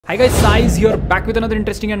Hi guys, Sai here, back with another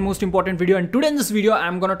interesting and most important video, and today in this video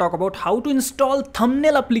I'm gonna talk about how to install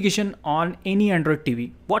thumbnail application on any Android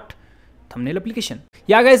TV. What? Thumbnail application?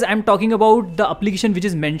 Yeah guys, I'm talking about the application which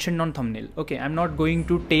is mentioned on thumbnail. Okay, I'm not going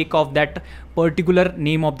to take off that particular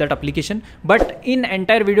name of that application, but in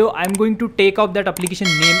entire video I'm going to take off that application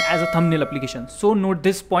name as a thumbnail application. So note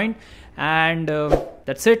this point, and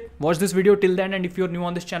that's it. Watch this video till then, and if you're new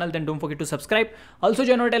on this channel, then don't forget to subscribe. Also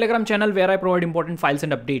join our Telegram channel where I provide important files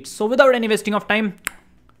and updates. So without any wasting of time,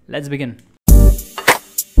 let's begin.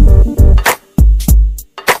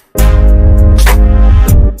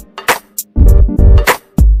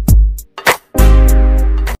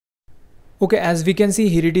 Okay, as we can see,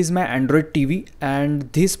 here it is my Android TV,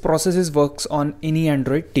 and this process works on any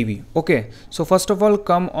Android TV. Okay, so first of all,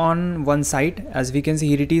 come on one site. As we can see,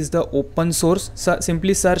 here it is the open source. So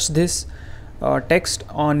simply search this text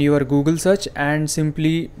on your Google search and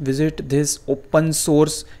simply visit this open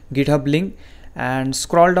source GitHub link and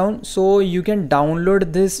scroll down. So you can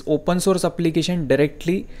download this open source application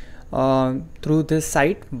directly through this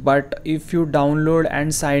site. But if you download and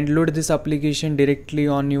sideload this application directly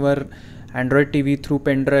on your Android TV through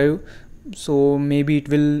pen drive, so maybe it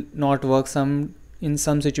will not work. In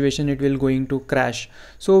some situation it will going to crash.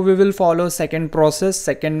 So we will follow second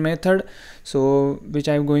method, so which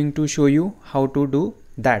I'm going to show you how to do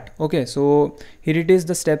that. Okay, so here it is,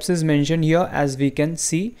 the steps is mentioned here, as we can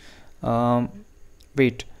see.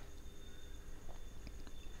 Wait,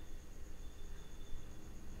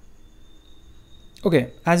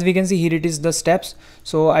 okay, as we can see, here it is the steps.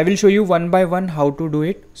 So I will show you one by one how to do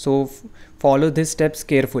it, so follow these steps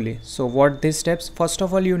carefully. So what these steps? First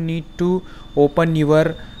of all, you need to open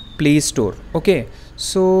your Play Store. Okay,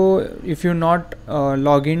 so if you're not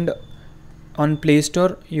logged in on Play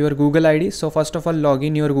Store, your Google ID, so first of all log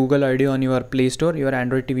in your Google ID on your Play Store, your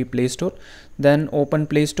Android TV Play Store. Then open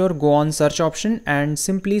Play Store, go on search option and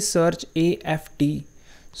simply search AFT.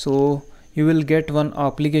 So you will get one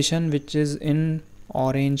application which is in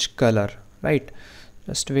orange color, right?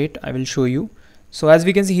 Just wait, I will show you. So as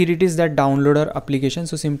we can see, here it is that downloader application.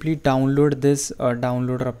 So simply download this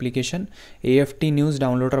downloader application, AFT News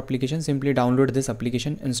downloader application. Simply download this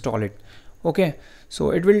application, install it. Okay,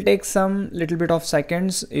 so it will take some little bit of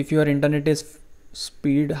seconds if your internet is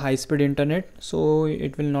high speed internet, so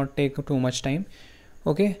it will not take too much time.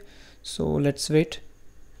 Okay, so let's wait.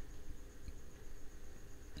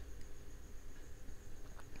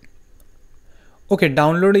 Okay,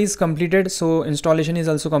 download is completed, so installation is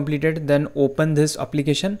also completed. Then open this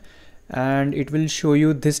application and it will show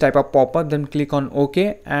you this type of pop-up. Then click on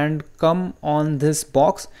OK and come on this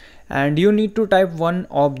box, and you need to type one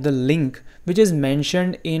of the link which is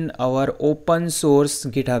mentioned in our open source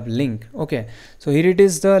GitHub link. Okay, so here it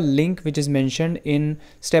is the link which is mentioned in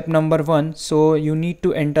step number 1. So you need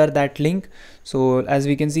to enter that link. So as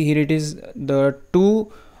we can see, here it is, the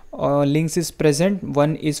two links is present.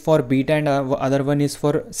 One is for beta and other one is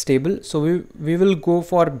for stable. So we will go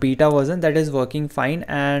for beta version, that is working fine,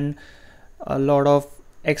 and a lot of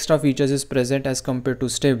extra features is present as compared to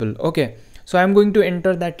stable. Okay, so I'm going to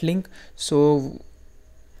enter that link. So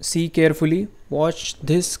see carefully, watch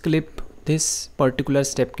this clip, this particular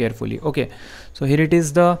step carefully. Okay, so here it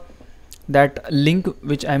is, that link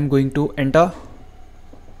which I'm going to enter.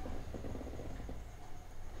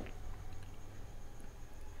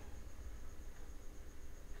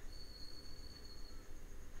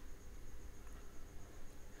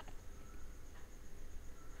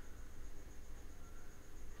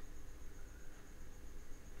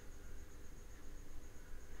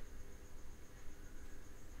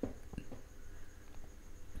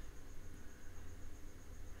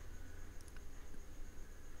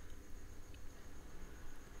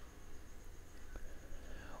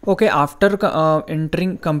 Okay, after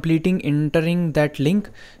entering that link,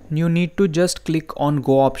 you need to just click on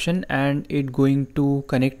go option and it going to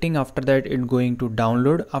connecting. After that, it going to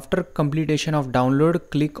download. After completion of download,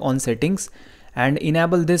 click on settings and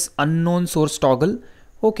enable this unknown source toggle.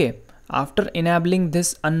 Okay, after enabling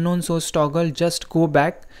this unknown source toggle, just go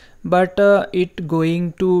back, but it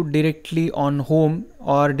going to directly on home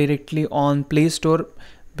or directly on Play Store,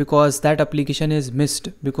 because that application is missed,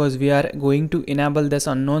 because we are going to enable this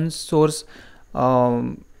unknown source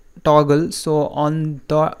toggle. So on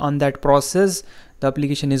that process, the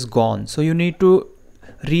application is gone. So you need to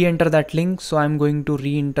re-enter that link. So I'm going to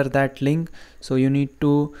re-enter that link. So you need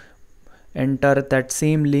to enter that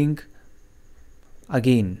same link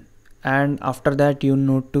again, and after that you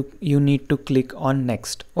need to click on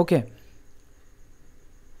next. Okay,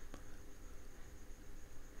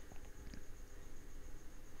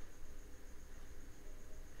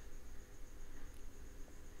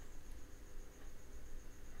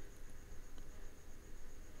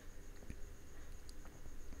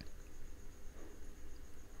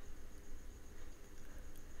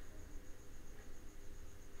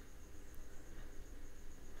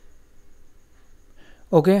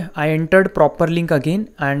 Okay, I entered proper link again,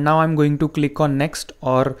 and now I'm going to click on next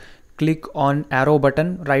or click on arrow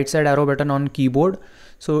button, right side arrow button on keyboard.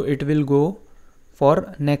 So it will go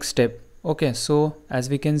for next step. Okay, so as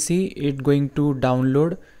we can see, it going to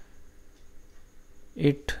download.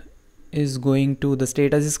 It is going to, the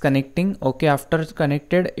status is connecting. Okay, after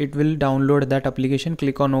connected, it will download that application.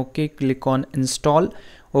 Click on OK, click on install.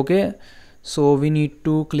 Okay, so we need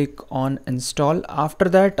to click on install. After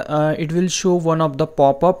that, it will show one of the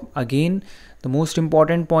pop-up. Again, the most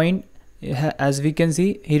important point, as we can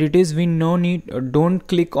see here it is, we don't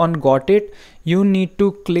click on got it, you need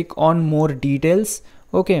to click on more details.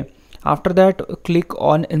 Okay, after that click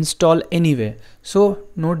on install anyway. So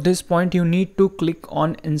note this point, you need to click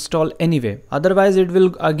on install anyway, otherwise it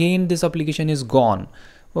will again, this application is gone.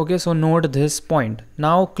 Okay, so note this point.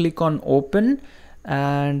 Now click on open,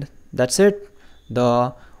 and that's it.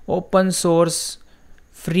 The open source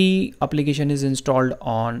free application is installed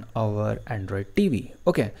on our Android TV.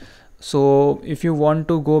 Okay, so if you want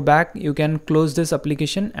to go back, you can close this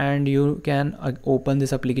application and you can open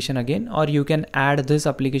this application again, or you can add this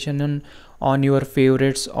application on your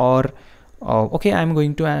favorites, or okay, I'm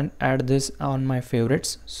going to add this on my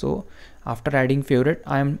favorites. So after adding favorite,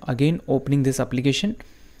 I'm again opening this application,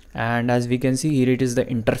 and as we can see here, it is the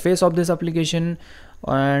interface of this application,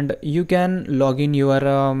 and you can log in your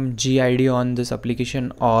GID on this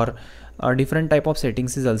application, or different type of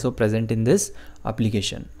settings is also present in this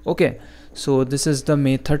application. Okay, so this is the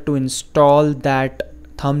method to install that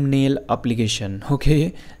thumbnail application.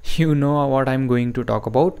 Okay, you know what I'm going to talk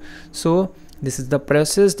about. So this is the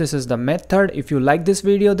process, this is the method. If you like this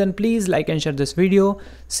video, then please like and share this video.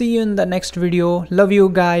 See you in the next video. Love you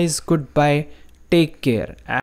guys. Goodbye. Take care.